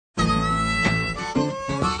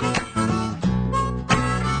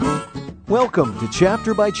Welcome to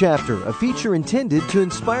Chapter by Chapter, a feature intended to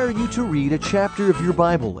inspire you to read a chapter of your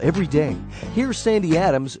Bible every day. Here's Sandy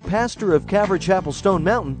Adams, pastor of Calvary Chapel Stone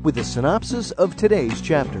Mountain, with a synopsis of today's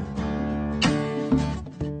chapter.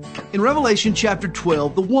 In Revelation chapter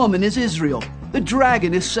 12, the woman is Israel, the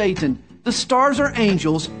dragon is Satan, the stars are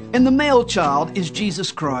angels, and the male child is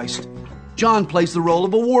Jesus Christ. John plays the role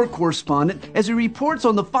of a war correspondent as he reports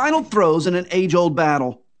on the final throes in an age-old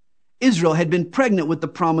battle. Israel had been pregnant with the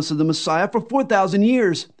promise of the Messiah for 4,000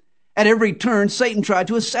 years. At every turn, Satan tried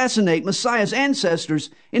to assassinate Messiah's ancestors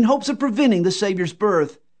in hopes of preventing the Savior's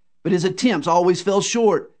birth. But his attempts always fell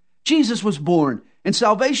short. Jesus was born, and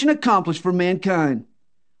salvation accomplished for mankind.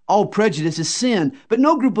 All prejudice is sin, but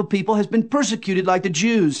no group of people has been persecuted like the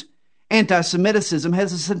Jews. Anti-Semitism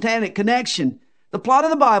has a satanic connection. The plot of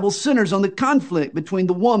the Bible centers on the conflict between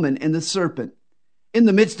the woman and the serpent. In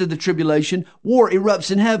the midst of the tribulation, war erupts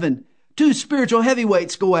in heaven. Two spiritual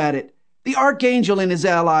heavyweights go at it. The archangel and his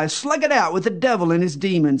allies slug it out with the devil and his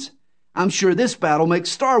demons. I'm sure this battle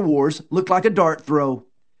makes Star Wars look like a dart throw.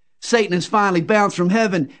 Satan has finally bounced from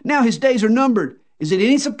heaven. Now his days are numbered. Is it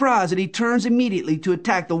any surprise that he turns immediately to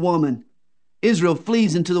attack the woman? Israel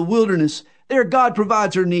flees into the wilderness. There God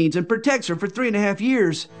provides her needs and protects her for 3.5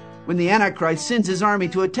 years. When the Antichrist sends his army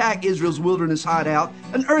to attack Israel's wilderness hideout,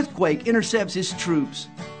 an earthquake intercepts his troops.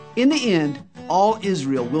 In the end, all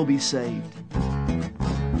Israel will be saved.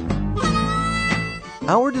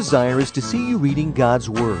 Our desire is to see you reading God's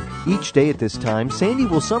Word. Each day at this time, Sandy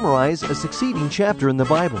will summarize a succeeding chapter in the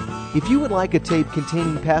Bible. If you would like a tape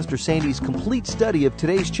containing Pastor Sandy's complete study of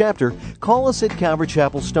today's chapter, call us at Calvary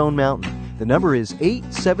Chapel Stone Mountain. The number is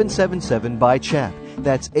 8777-BY-CHAP.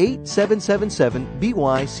 That's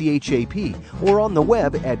 8777-BYCHAP, or on the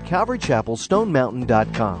web at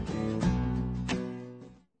calvarychapelstonemountain.com.